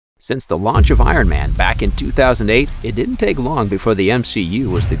Since the launch of Iron Man back in 2008, it didn't take long before the MCU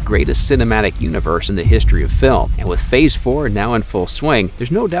was the greatest cinematic universe in the history of film. And with Phase 4 now in full swing,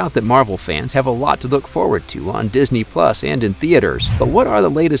 there's no doubt that Marvel fans have a lot to look forward to on Disney Plus and in theaters. But what are the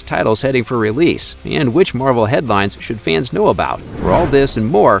latest titles heading for release? And which Marvel headlines should fans know about? For all this and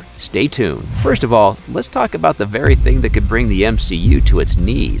more, stay tuned. First of all, let's talk about the very thing that could bring the MCU to its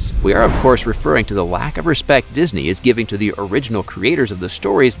knees. We are of course referring to the lack of respect Disney is giving to the original creators of the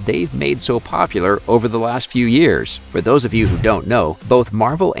stories they've made so popular over the last few years. For those of you who don't know, both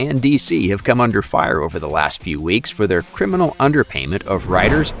Marvel and DC have come under fire over the last few weeks for their criminal underpayment of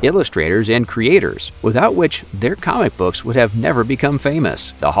writers, illustrators, and creators, without which their comic books would have never become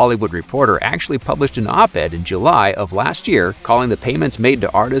famous. The Hollywood Reporter actually published an op-ed in July of last year calling the payments made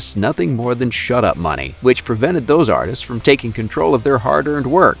to artists nothing more than shut-up money, which prevented those artists from taking control of their hard-earned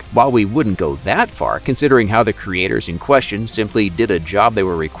work. While we wouldn't go that far, considering how the creators in question simply did a job they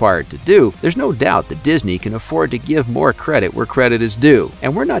were required to do, there's no doubt that Disney can afford to give more credit where credit is due.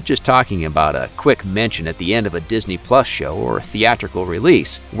 And we're not just talking about a quick mention at the end of a Disney Plus show or a theatrical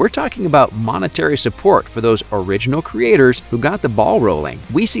release. We're talking about monetary support for those original creators who got the ball rolling.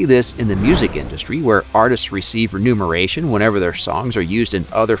 We see this in the music industry, where artists receive remuneration whenever their songs are used in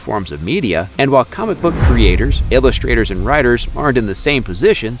other forms of media. And while comic book creators, illustrators, and writers aren't in the same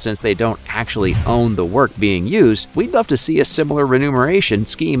position since they don't actually own the work being used, we'd love to see a similar remuneration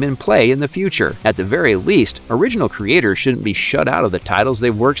scheme in play in the future. At the very least, original creators shouldn't be shut out of the titles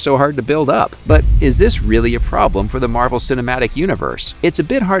they've worked so hard to build up. But is this really a problem for the Marvel Cinematic Universe? It's a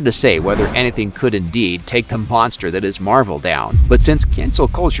bit hard to say whether anything could indeed take the monster that is Marvel down. But since cancel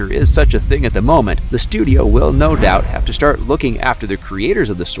culture is such a thing at the moment, the studio will no doubt have to start looking after the creators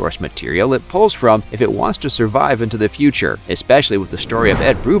of the source material it pulls from if it wants to survive into the future, especially with the story of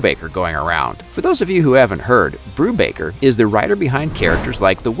Ed Brubaker going around. For those of you who haven't heard, Brubaker is the writer behind characters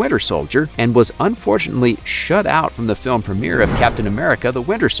like the Winter Soldier and was unfortunately shut out from the film premiere of Captain America: The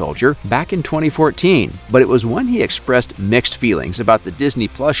Winter Soldier back in 2014. But it was when he expressed mixed feelings about the Disney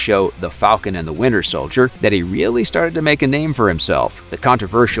Plus show The Falcon and the Winter Soldier that he really started to make a name for himself. The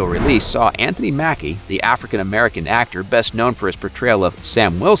controversial release saw Anthony Mackie, the African-American actor best known for his portrayal of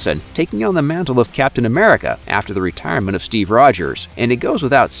Sam Wilson, taking on the mantle of Captain America after the retirement of Steve Rogers. And it goes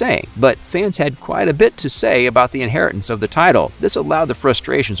without saying, but fans had quite a bit to say about the inheritance of the title. This allowed the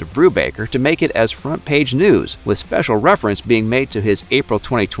frustrations of Brubaker to make it as front-page news, with special reference being made to his April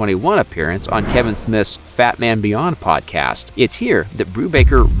 2021 appearance on Kevin Smith's Fat Man Beyond podcast. It's here that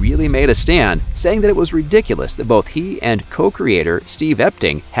Brubaker really made a stand, saying that it was ridiculous that both he and co-creator Steve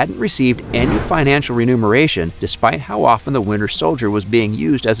Epting hadn't received any financial remuneration despite how often the Winter Soldier was being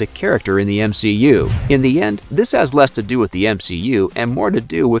used as a character in the MCU. In the end, this has less to do with the MCU and more to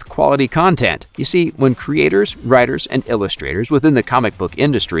do with quality content. You see, when creators, writers, and illustrators within the comic book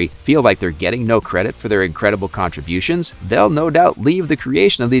industry feel like they're getting no credit for their incredible contributions, they'll no doubt leave the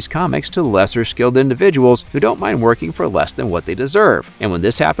creation of these comics to lesser skilled individuals who don't mind working for less than what they deserve. And when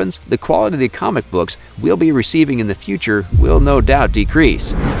this happens, the quality of the comic books we'll be receiving in the future will no doubt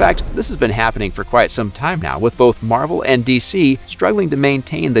decrease. In fact, this has been happening for quite some time now, with both Marvel and DC struggling to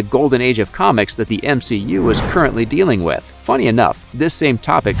maintain the golden age of comics that the MCU is currently dealing with. Funny enough, this same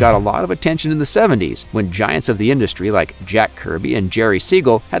topic got a lot of attention in the 70s, when giants of the industry like Jack Kirby and Jerry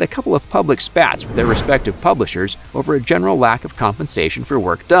Siegel had a couple of public spats with their respective publishers over a general lack of compensation for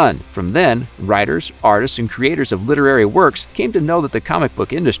work done. From then, writers, artists, and creators of literary works came to know that the comic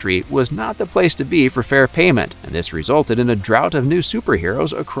book industry was not the place to be for fair payment, and this resulted in a drought of new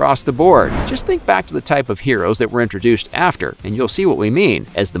superheroes across the board. Just think back to the type of heroes that were introduced after, and you'll see what we mean,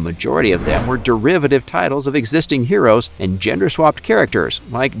 as the majority of them were derivative titles of existing heroes and gender-swapped characters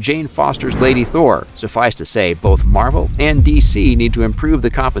like Jane Foster's Lady Thor. Suffice to say, both Marvel and DC need to improve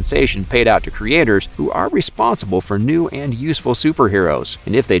the compensation paid out to creators who are responsible for new and useful superheroes.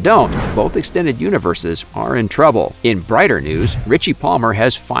 And if they don't, both extended universes are in trouble. In brighter news, Richie Palmer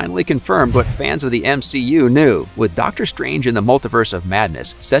has finally confirmed what fans of the MCU knew. With Doctor Strange in the Multiverse of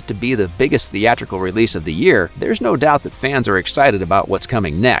Madness set to be the biggest theatrical release of the year, there's no doubt that fans are excited about what's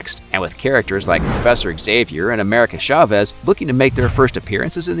coming next. And with characters like Professor Xavier and America Chavez looking to make their first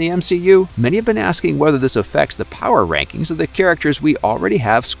appearances in the MCU, many have been asking whether this affects the power rankings of the characters we already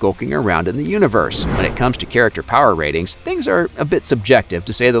have skulking around in the universe. When it comes to character power ratings, things are a bit subjective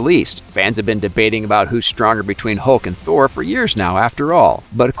to say the least. Fans have been debating about who's stronger between Hulk and Thor for years now, after all.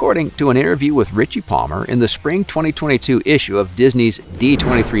 But according to an interview with Richie Palmer in the spring 2022 issue of Disney's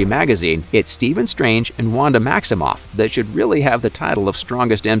D23 magazine, it's Stephen Strange and Wanda Maximoff that should really have the title of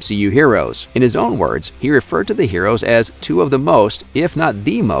strongest MCU heroes. In his own words, he referred to the heroes as as two of the most, if not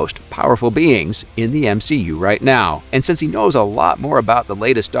the most, powerful beings in the MCU right now. And since he knows a lot more about the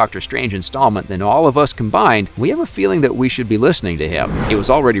latest Doctor Strange installment than all of us combined, we have a feeling that we should be listening to him. It was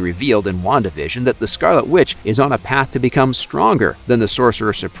already revealed in WandaVision that the Scarlet Witch is on a path to become stronger than the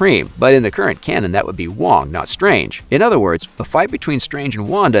Sorcerer Supreme, but in the current canon that would be Wong, not Strange. In other words, the fight between Strange and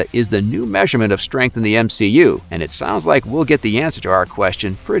Wanda is the new measurement of strength in the MCU, and it sounds like we'll get the answer to our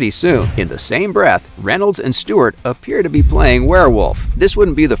question pretty soon. In the same breath, Reynolds and Stewart appear to be playing werewolf. This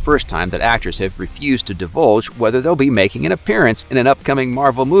wouldn't be the first time that actors have refused to divulge whether they'll be making an appearance in an upcoming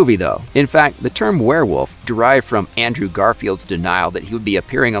Marvel movie, though. In fact, the term werewolf derived from Andrew Garfield's denial that he would be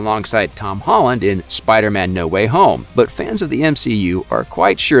appearing alongside Tom Holland in Spider-Man No Way Home. But fans of the MCU are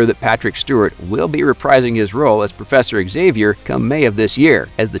quite sure that Patrick Stewart will be reprising his role as Professor Xavier come May of this year,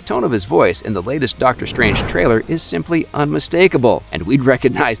 as the tone of his voice in the latest Doctor Strange trailer is simply unmistakable, and we'd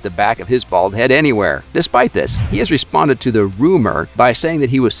recognize the back of his bald head anywhere. Despite this, he has responded to the rumor by saying that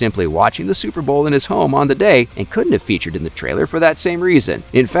he was simply watching the Super Bowl in his home on the day and couldn't have featured in the trailer for that same reason.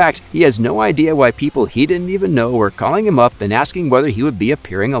 In fact, he has no idea why people he didn't even know were calling him up and asking whether he would be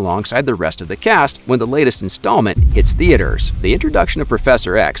appearing alongside the rest of the cast when the latest installment hits theaters. The introduction of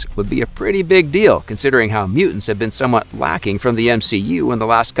Professor X would be a pretty big deal, considering how mutants have been somewhat lacking from the MCU in the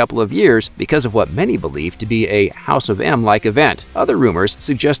last couple of years because of what many believe to be a House of M-like event. Other rumors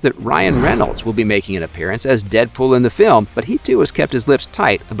suggest that Ryan Reynolds will be making an appearance as Deadpool in the film, but he too has kept his lips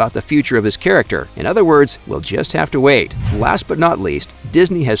tight about the future of his character. In other words, we'll just have to wait. Last but not least,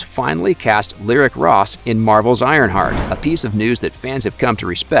 Disney has finally cast Lyric Ross in Marvel's Ironheart, a piece of news that fans have come to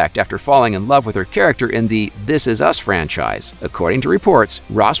respect after falling in love with her character in the This Is Us franchise. According to reports,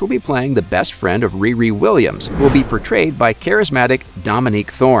 Ross will be playing the best friend of Riri Williams, who will be portrayed by charismatic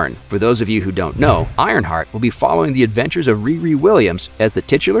Dominique Thorne. For those of you who don't know, Ironheart will be following the adventures of Riri Williams as the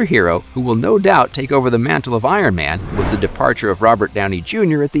titular hero who will no doubt take over the mantle of Iron Man with the departure of Robert Downey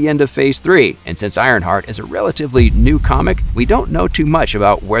Jr. at the end of Phase 3. And since Ironheart is a relatively new comic, we don't know too much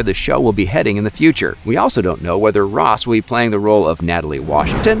about where the show will be heading in the future. We also don't know whether Ross will be playing the role of Natalie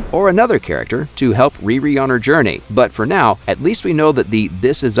Washington or another character to help Riri on her journey. But for now, at least we know that the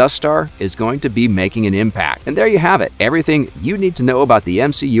This Is Us star is going to be making an impact. And there you have it, everything you need to know about the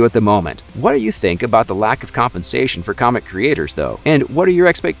MCU at the moment. What do you think about the lack of compensation for comic creators, though? And what are your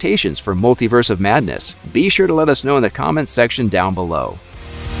expectations for Multiverse of Madness? Be sure to let us know in the comments section down below.